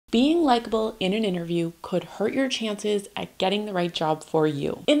Being likable in an interview could hurt your chances at getting the right job for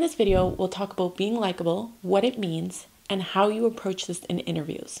you. In this video, we'll talk about being likable, what it means, and how you approach this in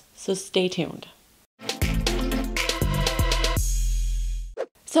interviews. So stay tuned.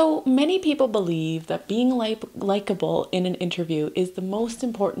 So many people believe that being likable in an interview is the most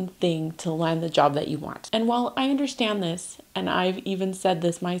important thing to land the job that you want. And while I understand this, and I've even said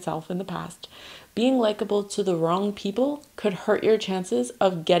this myself in the past, being likable to the wrong people could hurt your chances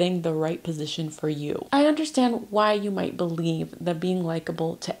of getting the right position for you. I understand why you might believe that being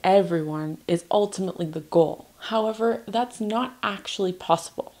likable to everyone is ultimately the goal. However, that's not actually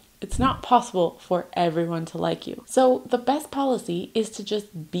possible. It's not possible for everyone to like you. So the best policy is to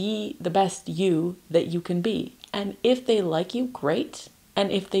just be the best you that you can be. And if they like you, great. And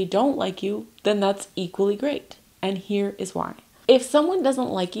if they don't like you, then that's equally great. And here is why. If someone doesn't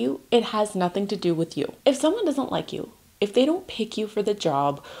like you, it has nothing to do with you. If someone doesn't like you, if they don't pick you for the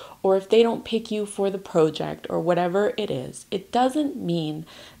job, or if they don't pick you for the project or whatever it is, it doesn't mean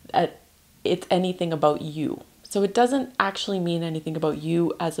that it's anything about you. So it doesn't actually mean anything about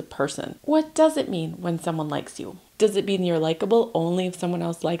you as a person. What does it mean when someone likes you? Does it mean you're likable only if someone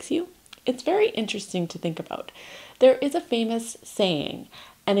else likes you? It's very interesting to think about. There is a famous saying,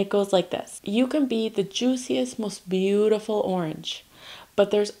 and it goes like this. You can be the juiciest, most beautiful orange,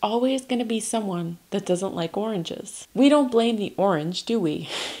 but there's always going to be someone that doesn't like oranges. We don't blame the orange, do we?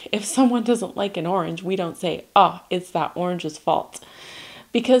 If someone doesn't like an orange, we don't say, oh, it's that orange's fault.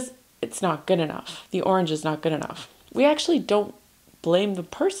 Because it's not good enough. The orange is not good enough. We actually don't blame the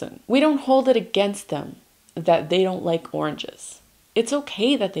person. We don't hold it against them that they don't like oranges. It's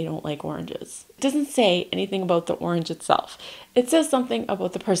okay that they don't like oranges. It doesn't say anything about the orange itself. It says something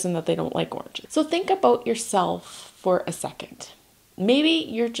about the person that they don't like oranges. So think about yourself for a second. Maybe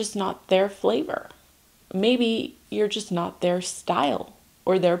you're just not their flavor. Maybe you're just not their style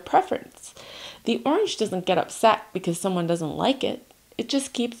or their preference. The orange doesn't get upset because someone doesn't like it. It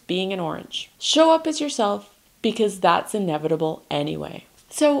just keeps being an orange. Show up as yourself because that's inevitable anyway.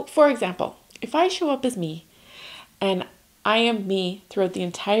 So, for example, if I show up as me and I am me throughout the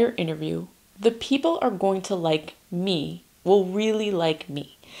entire interview, the people are going to like me, will really like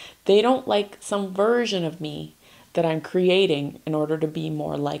me. They don't like some version of me that I'm creating in order to be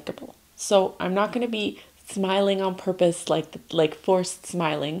more likable. So I'm not going to be smiling on purpose, like forced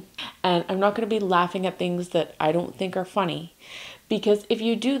smiling, and I'm not going to be laughing at things that I don't think are funny. Because if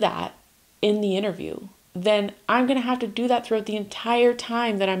you do that in the interview, then I'm going to have to do that throughout the entire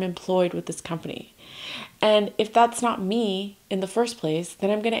time that I'm employed with this company. And if that's not me in the first place, then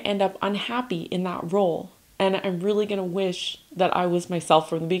I'm going to end up unhappy in that role. And I'm really going to wish that I was myself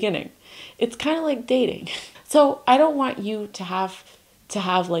from the beginning. It's kind of like dating. So I don't want you to have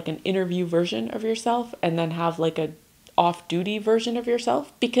like an interview version of yourself and then have like a off-duty version of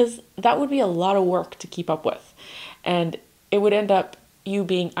yourself, because that would be a lot of work to keep up with. And it would end up you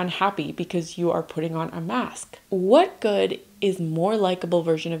being unhappy because you are putting on a mask. What good is more likable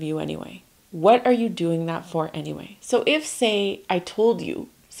version of you anyway? What are you doing that for anyway? So if, say, I told you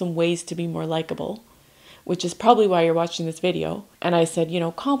some ways to be more likable, which is probably why you're watching this video, and I said,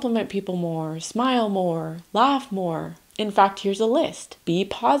 compliment people more, smile more, laugh more. In fact, here's a list. Be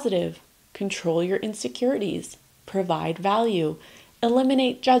positive, control your insecurities, provide value,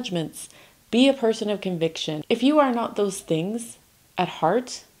 eliminate judgments, be a person of conviction. If you are not those things at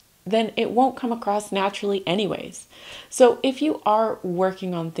heart, then it won't come across naturally anyways. So if you are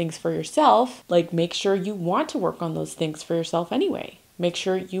working on things for yourself, make sure you want to work on those things for yourself anyway. Make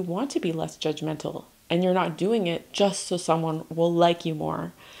sure you want to be less judgmental and you're not doing it just so someone will like you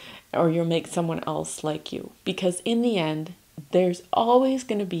more or you'll make someone else like you. Because in the end, there's always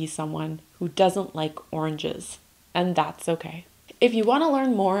going to be someone who doesn't like oranges, and that's okay. If you want to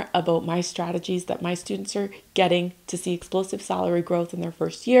learn more about my strategies that my students are getting to see explosive salary growth in their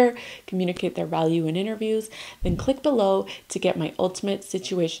first year, communicate their value in interviews, then click below to get my ultimate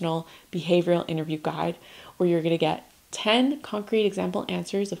situational behavioral interview guide, where you're going to get 10 concrete example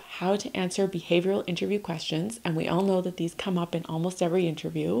answers of how to answer behavioral interview questions. And we all know that these come up in almost every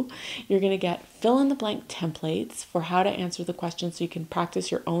interview. You're going to get fill in the blank templates for how to answer the questions so you can practice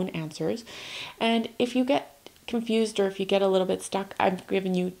your own answers. And if you get confused or if you get a little bit stuck, I've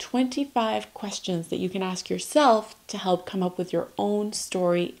given you 25 questions that you can ask yourself to help come up with your own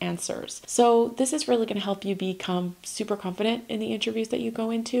story answers. So this is really going to help you become super confident in the interviews that you go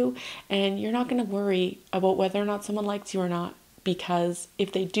into, and you're not going to worry about whether or not someone likes you or not, because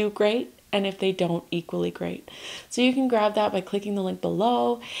if they do, great, and if they don't, equally great. So you can grab that by clicking the link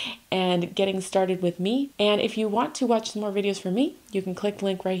below and getting started with me. And if you want to watch some more videos from me, you can click the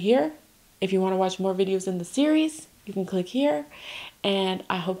link right here. If you want to watch more videos in the series, you you can click here, and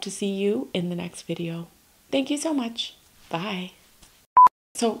I hope to see you in the next video. Thank you so much. Bye.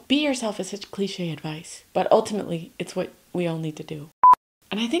 So be yourself is such cliche advice, but ultimately it's what we all need to do.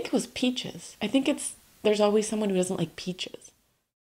 And I think it was peaches. I think there's always someone who doesn't like peaches.